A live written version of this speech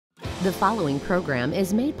The following program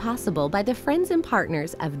is made possible by the friends and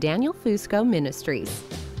partners of Daniel Fusco Ministries.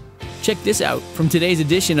 Check this out from today's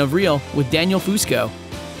edition of Real with Daniel Fusco.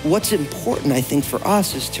 What's important, I think, for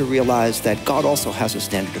us is to realize that God also has a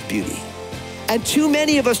standard of beauty. And too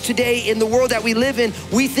many of us today in the world that we live in,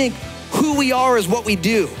 we think who we are is what we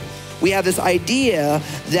do. We have this idea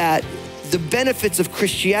that the benefits of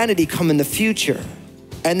Christianity come in the future.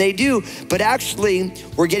 And they do, but actually,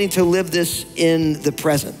 we're getting to live this in the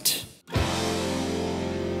present.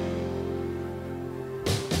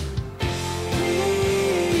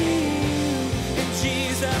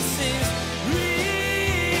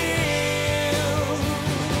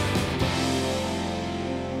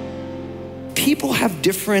 People have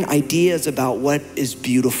different ideas about what is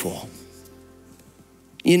beautiful.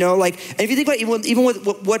 You know, like, and if you think about even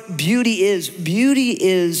what beauty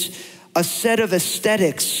is a set of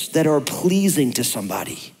aesthetics that are pleasing to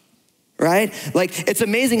somebody, right? Like, it's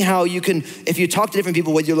amazing how you can, if you talk to different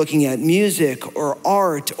people, whether you're looking at music or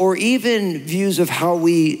art or even views of how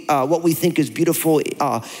what we think is beautiful,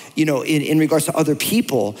 in regards to other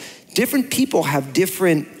people, different people have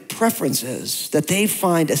different preferences that they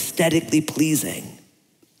find aesthetically pleasing.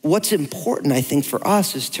 What's important, I think, for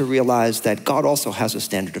us is to realize that God also has a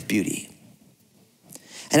standard of beauty.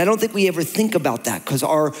 And I don't think we ever think about that because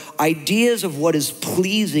our ideas of what is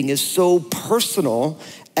pleasing is so personal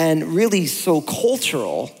and really so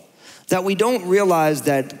cultural that we don't realize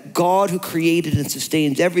that God, who created and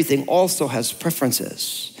sustains everything, also has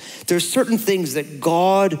preferences. There's certain things that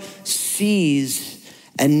God sees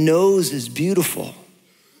and knows is beautiful.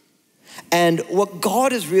 And what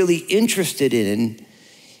God is really interested in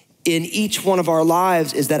each one of our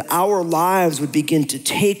lives is that our lives would begin to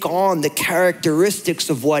take on the characteristics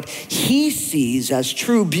of what he sees as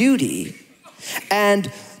true beauty. And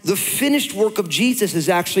the finished work of Jesus is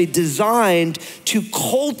actually designed to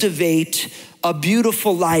cultivate a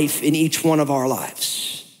beautiful life in each one of our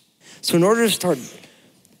lives. So in order to start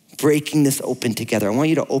breaking this open together, I want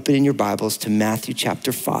you to open in your Bibles to Matthew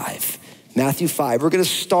chapter 5. Matthew 5, we're gonna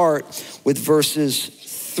start with verses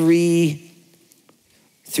 3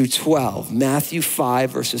 through 12. Matthew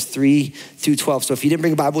 5, verses 3 through 12. So if you didn't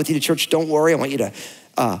bring a Bible with you to church, don't worry. I want you to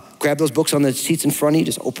grab those books on the seats in front of you,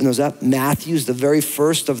 just open those up. Matthew's the very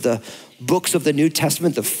first of the books of the New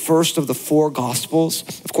Testament, the first of the 4 Gospels.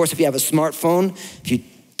 Of course, if you have a smartphone, if you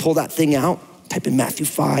pull that thing out, type in Matthew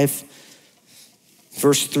 5,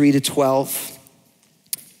 verse 3 to 12.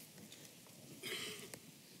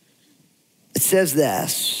 It says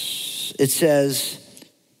this, it says,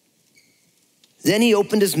 then he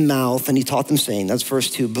opened his mouth and he taught them saying, that's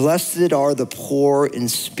verse 2, blessed are the poor in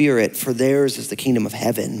spirit, for theirs is the kingdom of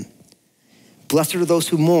heaven. Blessed are those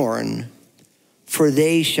who mourn, for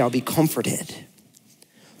they shall be comforted.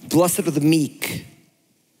 Blessed are the meek,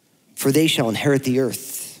 for they shall inherit the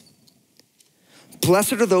earth.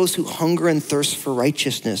 Blessed are those who hunger and thirst for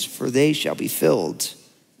righteousness, for they shall be filled.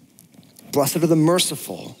 Blessed are the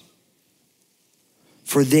merciful,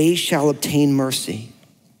 for they shall obtain mercy.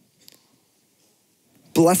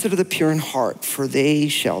 Blessed are the pure in heart, for they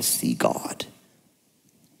shall see God.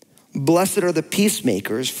 Blessed are the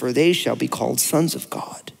peacemakers, for they shall be called sons of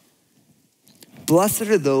God. Blessed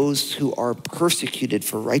are those who are persecuted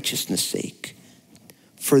for righteousness' sake,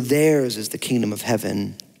 for theirs is the kingdom of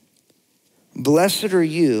heaven. Blessed are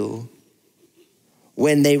you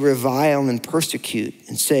when they revile and persecute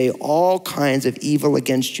and say all kinds of evil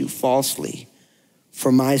against you falsely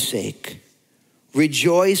for my sake.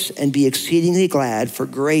 Rejoice and be exceedingly glad, for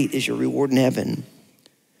great is your reward in heaven.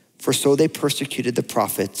 For so they persecuted the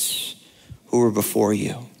prophets who were before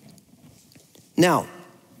you. Now,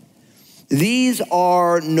 these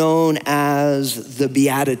are known as the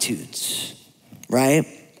Beatitudes, right?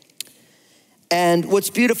 And what's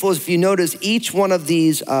beautiful is if you notice each one of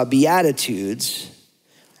these Beatitudes,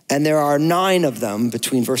 and there are 9 of them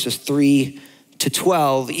between verses 3 to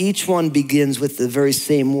 12, each one begins with the very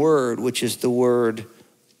same word, which is the word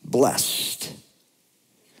blessed.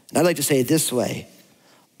 And I'd like to say it this way,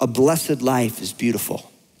 a blessed life is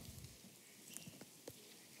beautiful.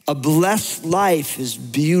 A blessed life is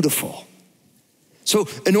beautiful. So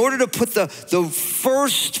in order to put the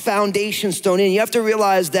first foundation stone in, you have to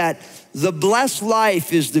realize that the blessed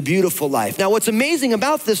life is the beautiful life. Now, what's amazing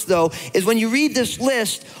about this, though, is when you read this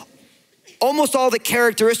list, almost all the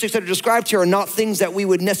characteristics that are described here are not things that we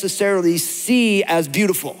would necessarily see as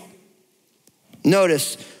beautiful.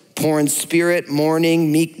 Notice, poor in spirit,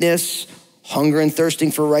 mourning, meekness, hunger and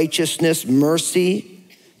thirsting for righteousness, mercy,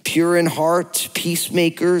 pure in heart,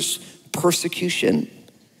 peacemakers, persecution.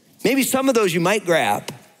 Maybe some of those you might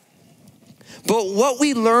grab. But what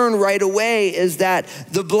we learn right away is that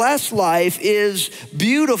the blessed life is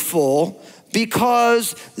beautiful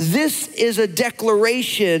because this is a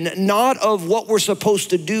declaration not of what we're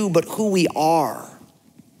supposed to do, but who we are.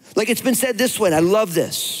 Like it's been said this way, and I love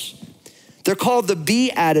this. They're called the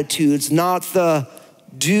Beatitudes, not the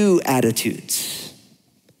do-attitudes.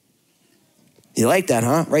 You like that,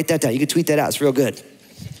 huh? Write that down. You can tweet that out. It's real good.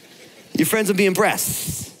 Your friends will be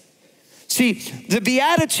impressed. See, the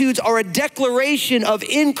Beatitudes are a declaration of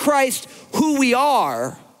in Christ who we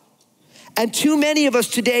are. And too many of us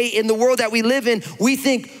today in the world that we live in, we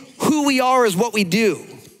think who we are is what we do,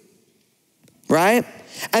 right?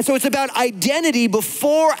 And so it's about identity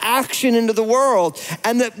before action into the world.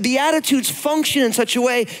 And the Beatitudes function in such a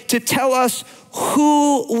way to tell us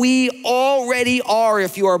who we already are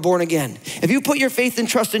if you are born again. If you put your faith and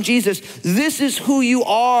trust in Jesus, this is who you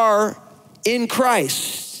are in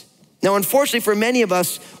Christ. Now, unfortunately for many of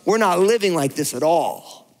us, we're not living like this at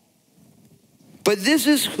all. But this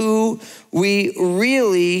is who we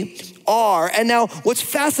really are. And now what's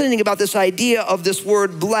fascinating about this idea of this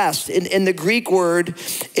word blessed, in the Greek word,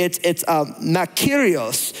 it's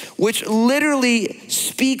makarios, which literally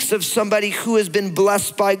speaks of somebody who has been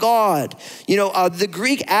blessed by God. You know, the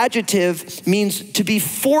Greek adjective means to be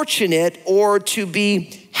fortunate or to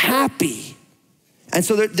be happy. And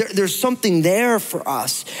so there's something there for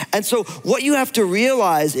us. And so what you have to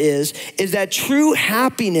realize is that true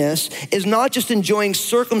happiness is not just enjoying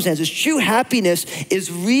circumstances. True happiness is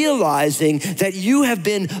realizing that you have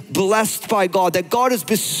been blessed by God, that God has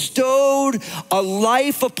bestowed a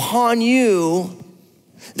life upon you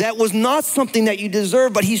that was not something that you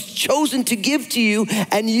deserve, but he's chosen to give to you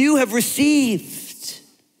and you have received.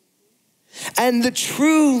 And the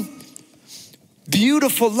true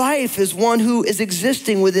beautiful life is one who is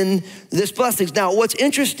existing within this blessings. Now, what's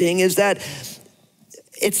interesting is that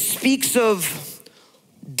it speaks of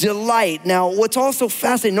delight. Now, what's also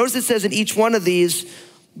fascinating, notice it says in each one of these,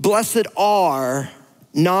 blessed are,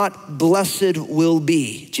 not blessed will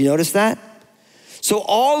be. Do you notice that? So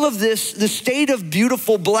all of this, the state of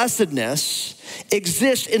beautiful blessedness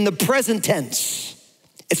exists in the present tense.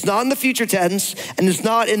 It's not in the future tense, and it's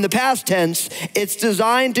not in the past tense. It's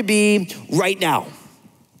designed to be right now.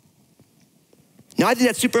 Now, I think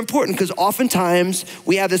that's super important because oftentimes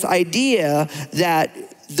we have this idea that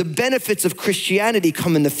the benefits of Christianity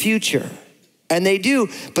come in the future, and they do,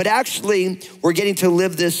 but actually we're getting to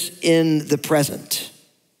live this in the present.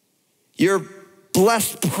 You're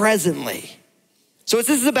blessed presently. So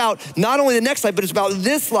this is about not only the next life, but it's about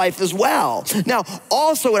this life as well. Now,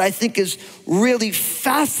 also what I think is really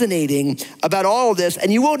fascinating about all of this,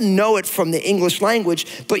 and you won't know it from the English language,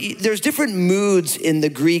 but there's different moods in the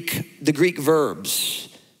Greek verbs,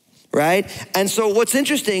 right? And so what's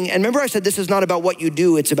interesting, and remember I said this is not about what you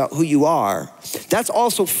do, it's about who you are. That's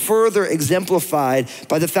also further exemplified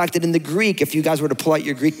by the fact that in the Greek, if you guys were to pull out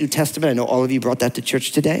your Greek New Testament, I know all of you brought that to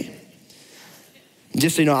church today.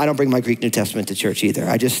 Just so you know, I don't bring my Greek New Testament to church either.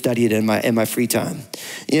 I just study it in my free time,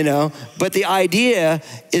 you know? But the idea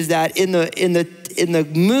is that in the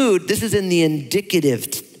mood, this is in the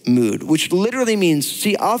indicative mood, which literally means,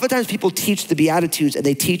 see, oftentimes people teach the Beatitudes and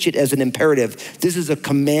they teach it as an imperative. This is a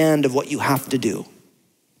command of what you have to do.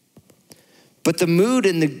 But the mood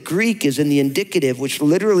in the Greek is in the indicative, which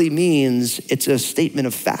literally means it's a statement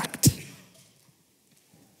of fact.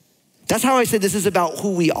 That's how I say this is about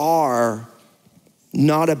who we are,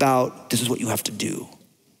 not about this is what you have to do,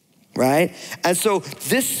 right? And so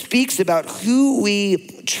this speaks about who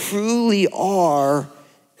we truly are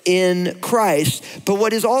in Christ. But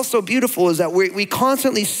what is also beautiful is that we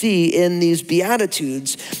constantly see in these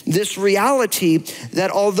Beatitudes this reality that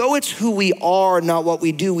although it's who we are, not what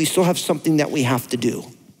we do, we still have something that we have to do.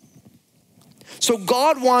 So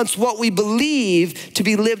God wants what we believe to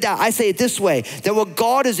be lived out. I say it this way, that what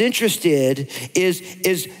God is interested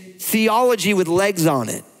is theology with legs on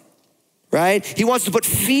it, right? He wants to put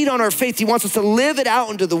feet on our faith. He wants us to live it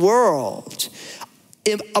out into the world.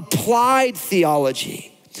 Applied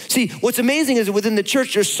theology. See, what's amazing is that within the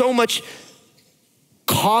church, there's so much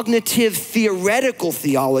cognitive, theoretical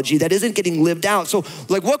theology that isn't getting lived out. So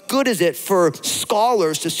like, what good is it for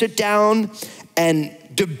scholars to sit down and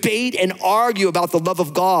debate and argue about the love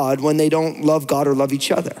of God when they don't love God or love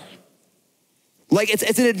each other? Like,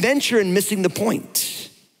 it's an adventure in missing the point.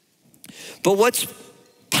 But what's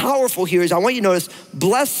powerful here is I want you to notice,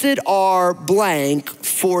 blessed are blank,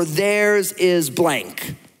 for theirs is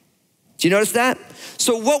blank. Do you notice that?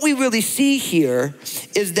 So what we really see here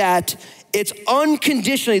is that it's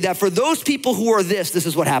unconditionally that for those people who are this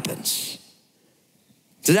is what happens.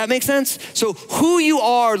 Does that make sense? So who you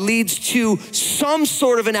are leads to some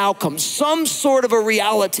sort of an outcome, some sort of a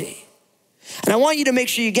reality. And I want you to make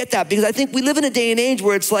sure you get that, because I think we live in a day and age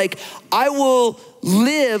where it's like, I will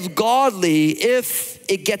live godly if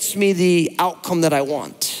it gets me the outcome that I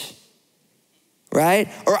want, right?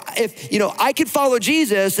 Or if, I could follow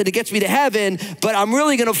Jesus and it gets me to heaven, but I'm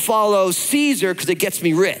really gonna follow Caesar because it gets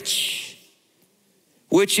me rich,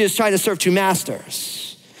 which is trying to serve two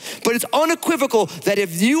masters. But it's unequivocal that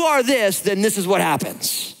if you are this, then this is what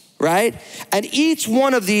happens, right? And each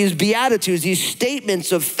one of these beatitudes, these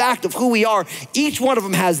statements of fact of who we are, each one of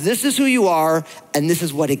them has, this is who you are, and this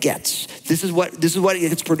is what it gets. This is what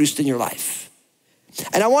gets produced in your life.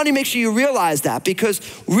 And I want to make sure you realize that, because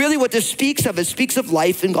really what this speaks of, it speaks of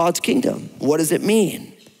life in God's kingdom. What does it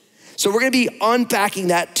mean? So we're gonna be unpacking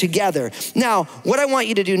that together. Now, what I want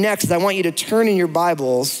you to do next is I want you to turn in your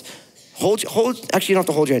Bibles, actually you don't have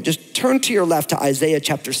to hold your hand, just turn to your left to Isaiah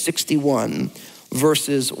chapter 61,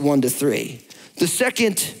 verses 1-3. The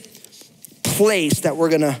second place that we're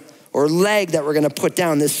gonna, or leg that we're gonna put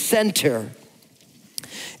down, this center,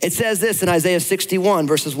 it says this in Isaiah 61,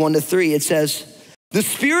 verses 1-3, it says, "The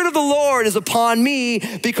Spirit of the Lord is upon me,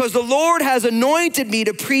 because the Lord has anointed me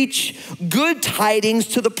to preach good tidings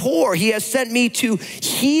to the poor. He has sent me to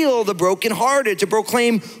heal the brokenhearted, to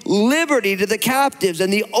proclaim liberty to the captives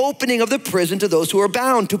and the opening of the prison to those who are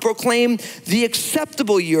bound, to proclaim the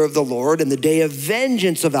acceptable year of the Lord and the day of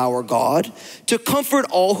vengeance of our God, to comfort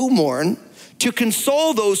all who mourn, to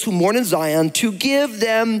console those who mourn in Zion, to give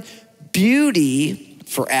them beauty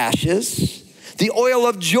for ashes, the oil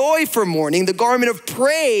of joy for mourning, the garment of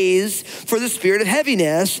praise for the spirit of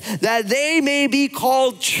heaviness, that they may be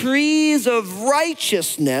called trees of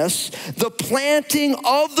righteousness, the planting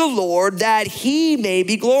of the Lord, that he may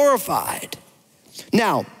be glorified."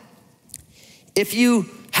 Now, if you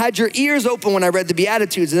had your ears open when I read the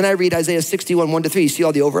Beatitudes, and then I read Isaiah 61, 1-3, you see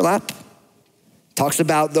all the overlap? Talks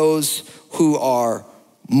about those who are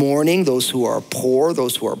mourning, those who are poor,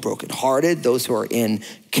 those who are brokenhearted, those who are in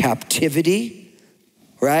captivity,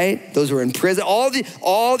 right? Those who are in prison.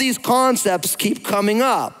 All these concepts keep coming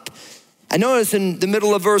up. I notice in the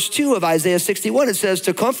middle of verse 2 of Isaiah 61, it says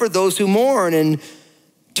to comfort those who mourn and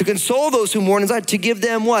to console those who mourn inside, to give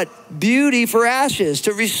them what? Beauty for ashes,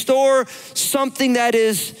 to restore something that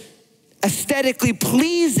is aesthetically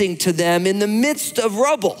pleasing to them in the midst of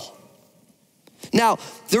rubble. Now,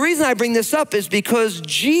 the reason I bring this up is because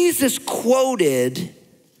Jesus quoted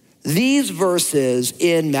these verses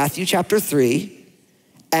in Matthew chapter 3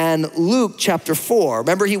 and Luke chapter 4.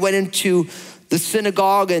 Remember, he went into the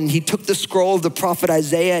synagogue and he took the scroll of the prophet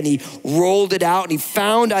Isaiah and he rolled it out and he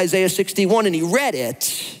found Isaiah 61 and he read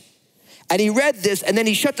it. And he read this and then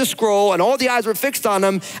he shut the scroll and all the eyes were fixed on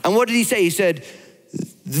him. And what did he say? He said,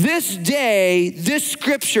 "This day, this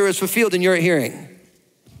scripture is fulfilled in your hearing."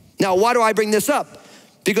 Now, why do I bring this up?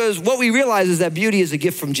 Because what we realize is that beauty is a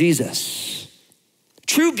gift from Jesus.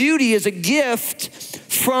 True beauty is a gift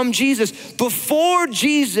from Jesus. Before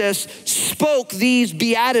Jesus spoke these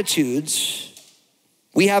Beatitudes,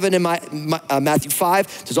 we have it in Matthew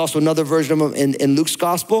 5. There's also another version of them in Luke's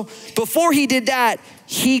gospel. Before he did that,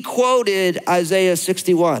 he quoted Isaiah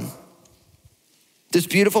 61. This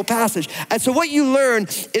beautiful passage. And so what you learn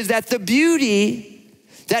is that the beauty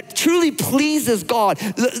that truly pleases God,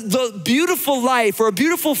 the beautiful life or a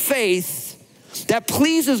beautiful faith that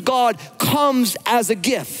pleases God comes as a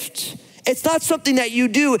gift. It's not something that you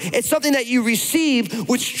do, it's something that you receive,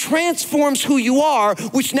 which transforms who you are,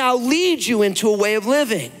 which now leads you into a way of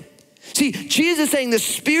living. See, Jesus is saying the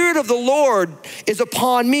Spirit of the Lord is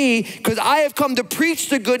upon me because I have come to preach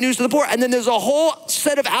the good news to the poor. And then there's a whole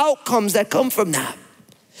set of outcomes that come from that.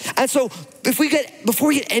 And so before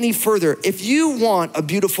we get any further, if you want a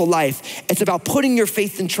beautiful life, it's about putting your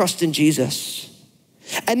faith and trust in Jesus.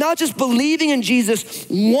 And not just believing in Jesus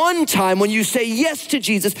one time when you say yes to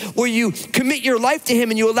Jesus, where you commit your life to him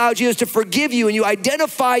and you allow Jesus to forgive you and you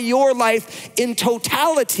identify your life in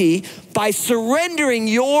totality by surrendering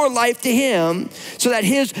your life to him so that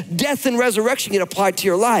his death and resurrection get applied to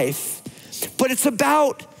your life. But it's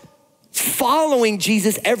about following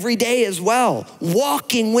Jesus every day as well,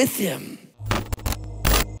 walking with him.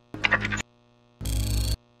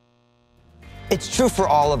 It's true for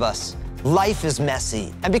all of us. Life is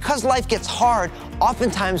messy. And because life gets hard,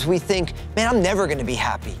 oftentimes we think, man, I'm never gonna be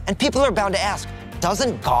happy. And people are bound to ask,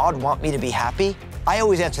 doesn't God want me to be happy? I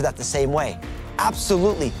always answer that the same way.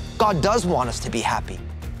 Absolutely, God does want us to be happy.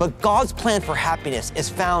 But God's plan for happiness is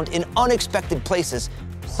found in unexpected places,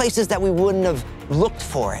 places that we wouldn't have looked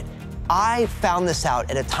for it. I found this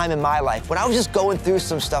out at a time in my life when I was just going through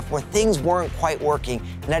some stuff where things weren't quite working,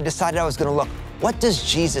 and I decided I was gonna look What does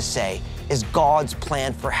Jesus say is God's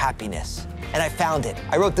plan for happiness? And I found it.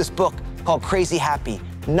 I wrote this book called Crazy Happy,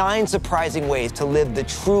 9 surprising ways to live the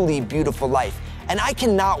truly beautiful life. And I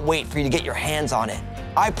cannot wait for you to get your hands on it.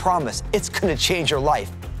 I promise it's gonna change your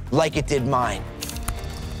life like it did mine.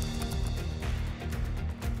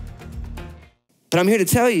 But I'm here to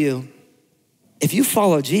tell you, if you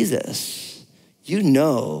follow Jesus, you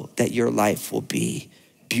know that your life will be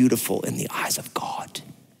beautiful in the eyes of God.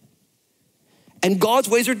 And God's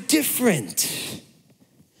ways are different.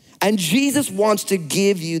 And Jesus wants to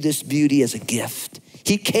give you this beauty as a gift.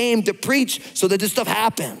 He came to preach so that this stuff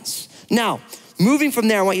happens. Now, moving from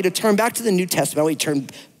there, I want you to turn back to the New Testament. I want you to turn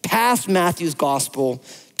past Matthew's gospel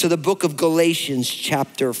to the book of Galatians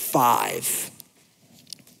chapter 5.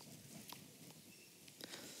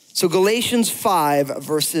 So Galatians 5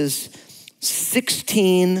 verses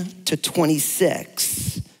 16 to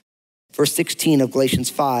 26. Verse 16 of Galatians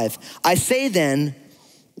 5. I say then,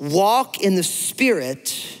 walk in the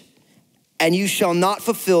Spirit, and you shall not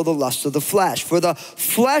fulfill the lust of the flesh. For the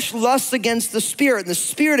flesh lusts against the Spirit, and the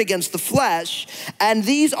Spirit against the flesh, and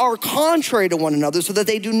these are contrary to one another, so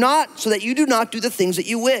that you do not do the things that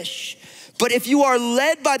you wish. But if you are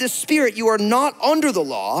led by the Spirit, you are not under the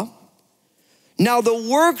law. Now the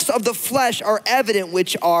works of the flesh are evident,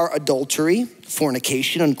 which are adultery,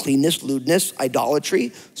 fornication, uncleanness, lewdness,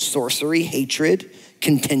 idolatry, sorcery, hatred,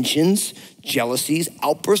 contentions, jealousies,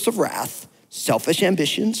 outbursts of wrath, selfish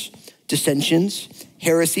ambitions, dissensions,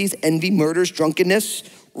 heresies, envy, murders, drunkenness,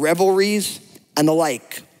 revelries, and the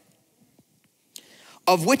like.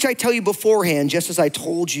 Of which I tell you beforehand, just as I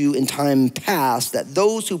told you in time past, that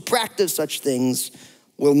those who practice such things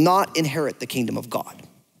will not inherit the kingdom of God.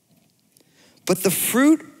 But the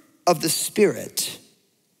fruit of the Spirit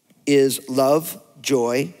is love,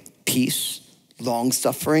 joy, peace,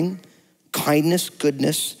 long-suffering, kindness,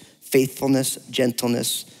 goodness, faithfulness,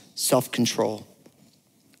 gentleness, self-control.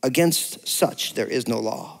 Against such there is no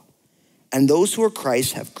law. And those who are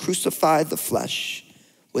Christ have crucified the flesh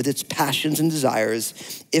with its passions and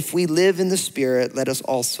desires. If we live in the Spirit, let us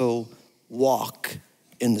also walk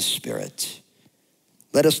in the Spirit.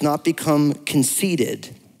 Let us not become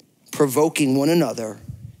conceited, provoking one another,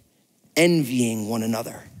 envying one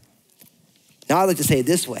another. Now I like to say it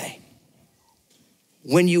this way.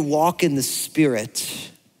 When you walk in the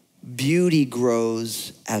Spirit, beauty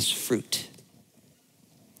grows as fruit.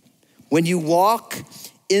 When you walk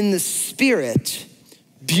in the Spirit,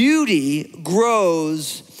 beauty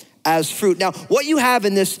grows as fruit. Now, what you have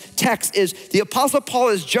in this text is the Apostle Paul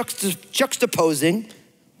is juxtaposing,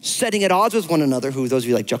 setting at odds with one another. Who, those of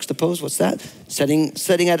you like juxtapose, what's that?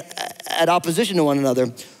 Setting at opposition to one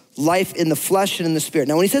another, life in the flesh and in the Spirit.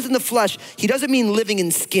 Now, when he says in the flesh, he doesn't mean living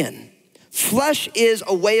in skin. Flesh is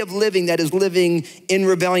a way of living that is living in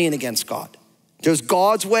rebellion against God. There's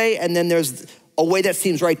God's way, and then there's a way that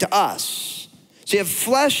seems right to us. So you have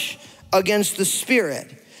flesh against the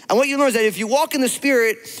Spirit. And what you learn is that if you walk in the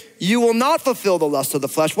Spirit, you will not fulfill the lust of the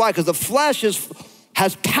flesh. Why? Because the flesh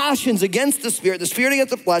has passions against the Spirit against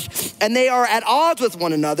the flesh, and they are at odds with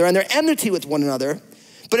one another, and they're enmity with one another.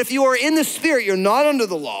 But if you are in the Spirit, you're not under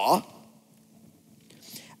the law.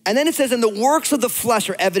 And then it says, and the works of the flesh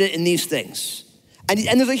are evident in these things. And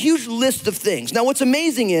there's a huge list of things. Now, what's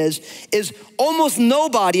amazing is almost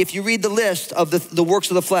nobody, if you read the list of the works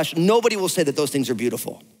of the flesh, nobody will say that those things are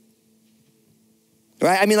beautiful.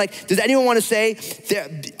 Right? I mean, like, does anyone want to say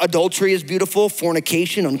that adultery is beautiful,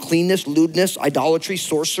 fornication, uncleanness, lewdness, idolatry,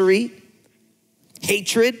 sorcery,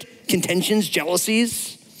 hatred, contentions,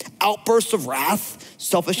 jealousies, outbursts of wrath,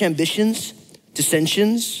 selfish ambitions,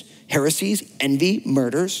 dissensions, heresies, envy,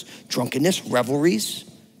 murders, drunkenness, revelries?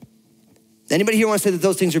 Anybody here want to say that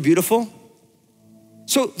those things are beautiful?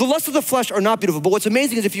 So the lusts of the flesh are not beautiful, but what's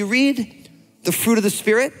amazing is if you read the fruit of the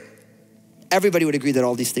Spirit, everybody would agree that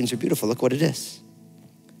all these things are beautiful. Look what it is.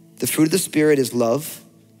 The fruit of the Spirit is love,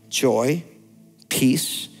 joy,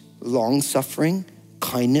 peace, long-suffering,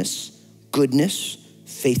 kindness, goodness,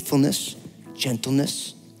 faithfulness,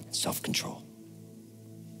 gentleness, self-control.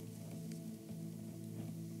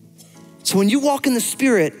 So when you walk in the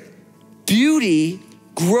Spirit, beauty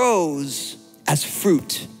grows as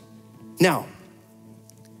fruit. Now,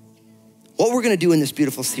 what we're gonna do in this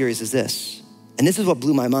beautiful series is this, and this is what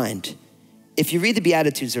blew my mind. If you read the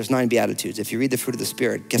Beatitudes, there's 9 Beatitudes. If you read the fruit of the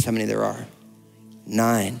Spirit, guess how many there are?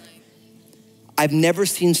 9. I've never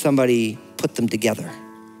seen somebody put them together.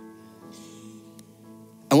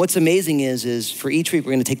 And what's amazing is for each week,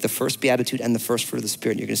 we're gonna take the first Beatitude and the first fruit of the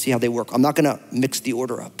Spirit, and you're gonna see how they work. I'm not gonna mix the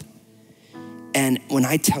order up. And when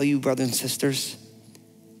I tell you, brothers and sisters,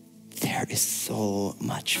 there is so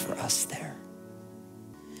much for us there.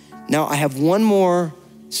 Now I have one more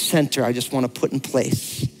center I just want to put in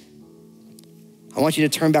place. I want you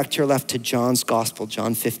to turn back to your left to John's gospel,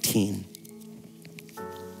 John 15.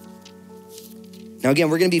 Now again,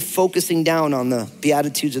 we're gonna be focusing down on the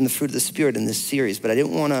Beatitudes and the fruit of the Spirit in this series, but I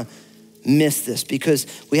didn't wanna miss this because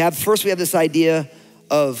we have this idea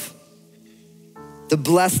of the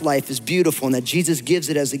blessed life is beautiful and that Jesus gives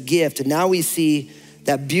it as a gift. And now we see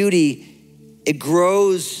that beauty, it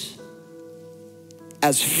grows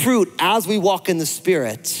as fruit as we walk in the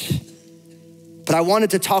Spirit. But I wanted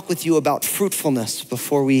to talk with you about fruitfulness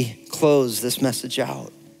before we close this message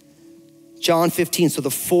out. John 15, so the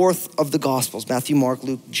fourth of the Gospels, Matthew, Mark,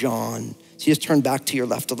 Luke, John. So you just turn back to your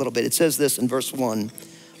left a little bit. It says this in verse 1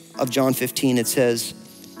 of John 15. It says,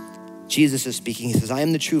 Jesus is speaking. He says, I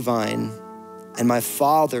am the true vine, and my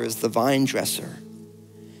Father is the vine dresser.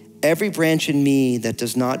 Every branch in me that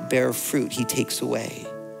does not bear fruit, he takes away.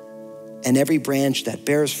 And every branch that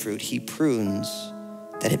bears fruit, he prunes,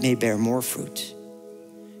 that it may bear more fruit.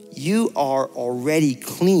 You are already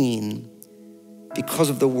clean because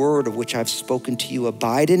of the word of which I've spoken to you.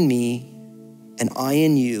 Abide in me, and I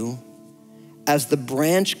in you. As the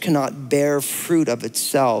branch cannot bear fruit of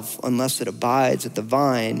itself unless it abides at the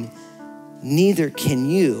vine, neither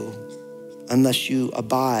can you unless you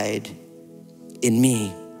abide in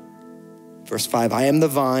me. Verse 5, I am the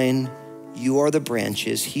vine, you are the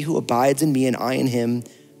branches. He who abides in me and I in him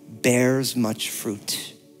bears much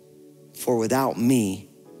fruit. For without me,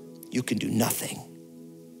 you can do nothing.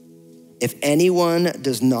 If anyone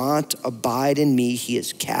does not abide in me, he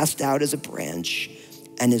is cast out as a branch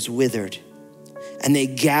and is withered. And they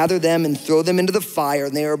gather them and throw them into the fire,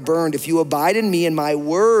 and they are burned. If you abide in me and my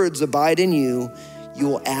words abide in you, you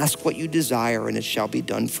will ask what you desire, and it shall be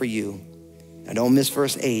done for you. Now don't miss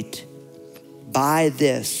verse 8. By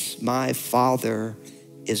this my Father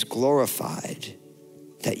is glorified,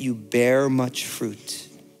 that you bear much fruit,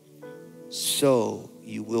 so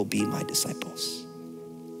you will be my disciples.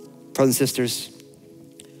 Brothers and sisters,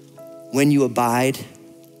 when you abide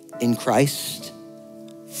in Christ,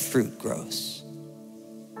 fruit grows.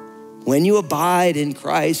 When you abide in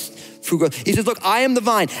Christ, fruit grows. He says, look, I am the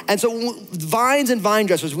vine. And so vines and vine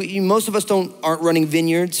dressers, most of us aren't running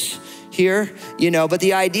vineyards here, but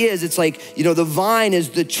the idea is it's like, the vine is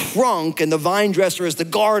the trunk and the vine dresser is the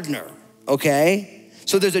gardener, okay?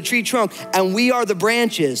 So there's a tree trunk and we are the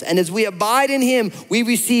branches. And as we abide in him, we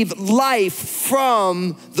receive life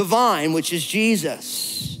from the vine, which is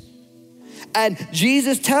Jesus. And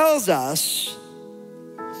Jesus tells us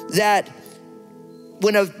that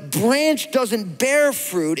when a branch doesn't bear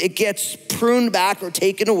fruit, it gets pruned back or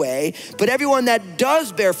taken away. But everyone that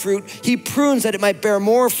does bear fruit, he prunes that it might bear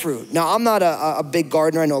more fruit. Now, I'm not a big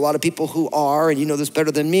gardener. I know a lot of people who are, and you know this better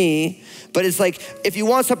than me. But it's like, if you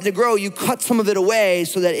want something to grow, you cut some of it away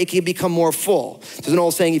so that it can become more full. There's an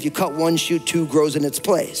old saying, if you cut one shoot, two grows in its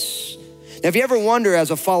place. Now, if you ever wonder as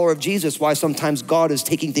a follower of Jesus why sometimes God is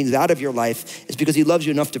taking things out of your life, it's because he loves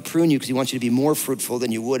you enough to prune you because he wants you to be more fruitful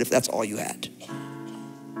than you would if that's all you had.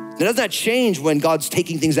 Now, doesn't that change when God's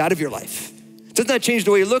taking things out of your life? Doesn't that change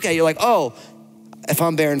the way you look at it? You're like, oh, if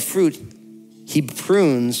I'm bearing fruit, he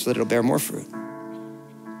prunes so that it'll bear more fruit.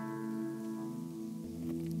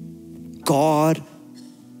 God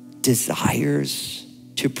desires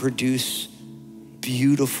to produce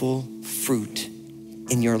beautiful fruit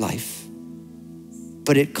in your life.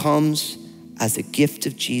 But it comes as a gift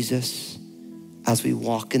of Jesus as we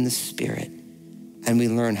walk in the Spirit and we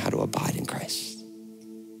learn how to abide in Christ.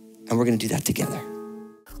 And we're gonna do that together.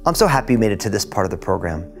 I'm so happy you made it to this part of the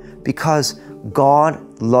program because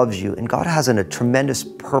God loves you and God has a tremendous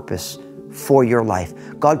purpose for your life.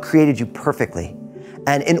 God created you perfectly.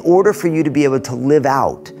 And in order for you to be able to live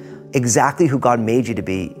out exactly who God made you to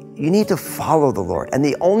be, you need to follow the Lord. And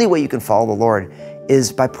the only way you can follow the Lord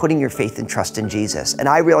is by putting your faith and trust in Jesus. And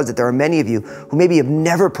I realize that there are many of you who maybe have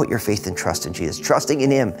never put your faith and trust in Jesus, trusting in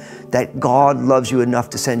him that God loves you enough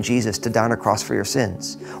to send Jesus to die on a cross for your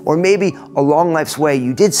sins. Or maybe along life's way,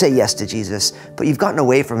 you did say yes to Jesus, but you've gotten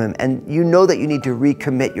away from him and you know that you need to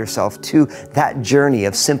recommit yourself to that journey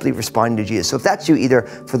of simply responding to Jesus. So if that's you either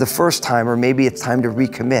for the first time or maybe it's time to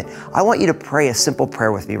recommit, I want you to pray a simple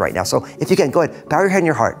prayer with me right now. So if you can, go ahead, bow your head in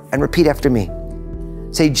your heart and repeat after me.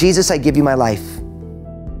 Say, Jesus, I give you my life.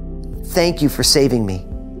 Thank you for saving me.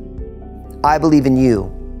 I believe in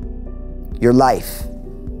you, your life,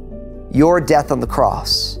 your death on the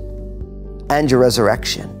cross, and your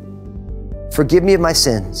resurrection. Forgive me of my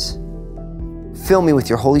sins. Fill me with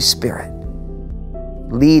your Holy Spirit.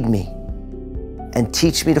 Lead me and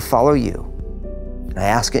teach me to follow you. And I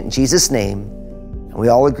ask it in Jesus' name. And we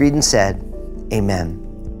all agreed and said,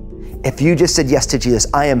 amen. If you just said yes to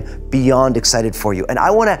Jesus, I am beyond excited for you. And I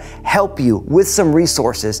want to help you with some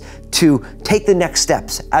resources to take the next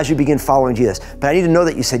steps as you begin following Jesus. But I need to know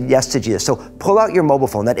that you said yes to Jesus. So pull out your mobile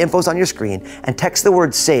phone, that info's on your screen, and text the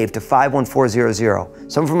word SAVE to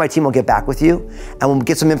 51400. Someone from my team will get back with you and we'll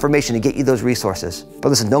get some information to get you those resources. But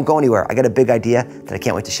listen, don't go anywhere. I got a big idea that I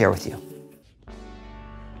can't wait to share with you.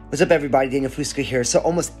 What's up, everybody? Daniel Fusco here. So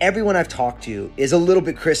almost everyone I've talked to is a little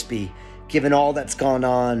bit crispy given all that's gone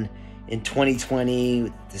on in 2020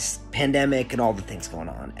 with this pandemic and all the things going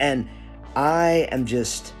on. And I am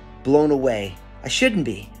just blown away. I shouldn't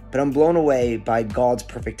be, but I'm blown away by God's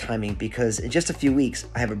perfect timing, because in just a few weeks,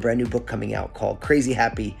 I have a brand new book coming out called Crazy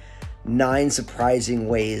Happy: 9 Surprising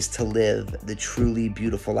Ways to Live the Truly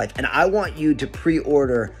Beautiful Life. And I want you to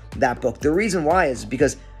pre-order that book. The reason why is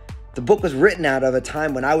because the book was written out of a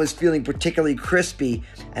time when I was feeling particularly crispy,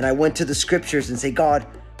 and I went to the scriptures and say, God,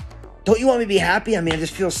 don't you want me to be happy? I mean, I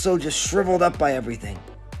just feel so just shriveled up by everything.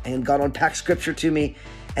 And God unpacked scripture to me,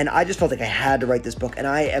 and I just felt like I had to write this book. And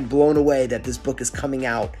I am blown away that this book is coming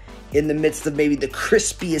out in the midst of maybe the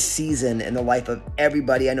crispiest season in the life of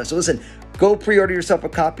everybody I know. So listen, go pre-order yourself a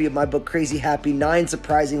copy of my book, Crazy Happy: 9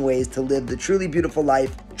 Surprising Ways to Live the Truly Beautiful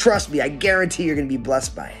Life. Trust me, I guarantee you're going to be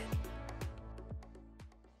blessed by it.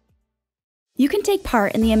 You can take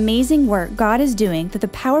part in the amazing work God is doing through the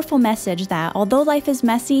powerful message that, although life is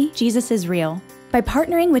messy, Jesus is real. By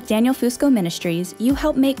partnering with Daniel Fusco Ministries, you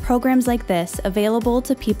help make programs like this available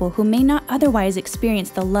to people who may not otherwise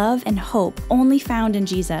experience the love and hope only found in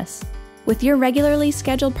Jesus. With your regularly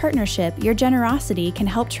scheduled partnership, your generosity can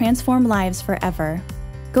help transform lives forever.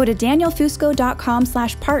 Go to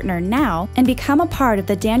danielfusco.com/partner now and become a part of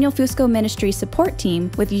the Daniel Fusco Ministries support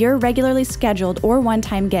team with your regularly scheduled or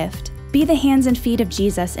one-time gift. Be the hands and feet of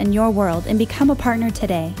Jesus in your world and become a partner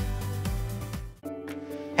today.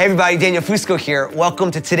 Hey everybody, Daniel Fusco here.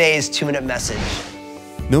 Welcome to today's 2-minute message.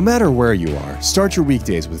 No matter where you are, start your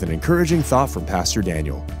weekdays with an encouraging thought from Pastor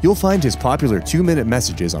Daniel. You'll find his popular 2-minute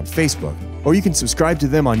messages on Facebook, or you can subscribe to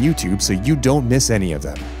them on YouTube so you don't miss any of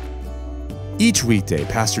them. Each weekday,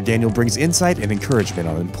 Pastor Daniel brings insight and encouragement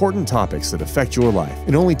on important topics that affect your life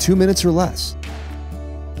in only 2 minutes or less.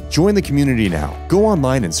 Join the community now. Go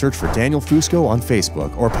online and search for Daniel Fusco on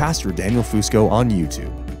Facebook or Pastor Daniel Fusco on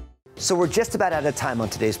YouTube. So we're just about out of time on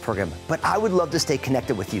today's program, but I would love to stay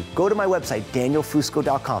connected with you. Go to my website,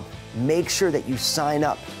 danielfusco.com. Make sure that you sign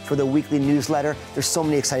up for the weekly newsletter. There's so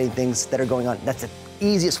many exciting things that are going on. That's the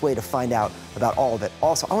easiest way to find out about all of it.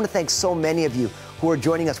 Also, I want to thank so many of you who are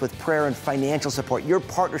joining us with prayer and financial support. Your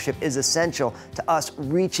partnership is essential to us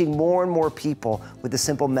reaching more and more people with the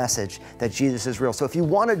simple message that Jesus is real. So if you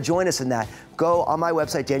want to join us in that, go on my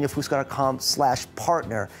website,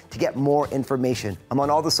 danielfusco.com/partner, to get more information. I'm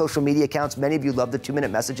on all the social media accounts. Many of you love the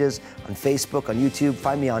 2-minute messages on Facebook, on YouTube.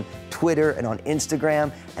 Find me on Twitter and on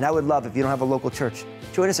Instagram. And I would love, if you don't have a local church,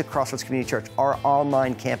 join us at Crossroads Community Church. Our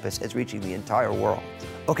online campus is reaching the entire world.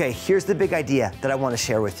 Okay, here's the big idea that I want to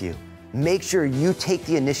share with you. Make sure you take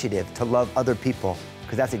the initiative to love other people,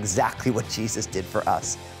 because that's exactly what Jesus did for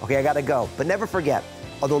us. Okay, I gotta go. But never forget,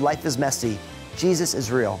 although life is messy, Jesus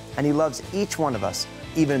is real, and he loves each one of us,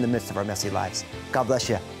 even in the midst of our messy lives. God bless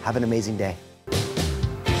you. Have an amazing day.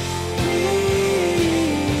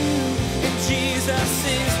 Jesus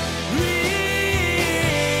is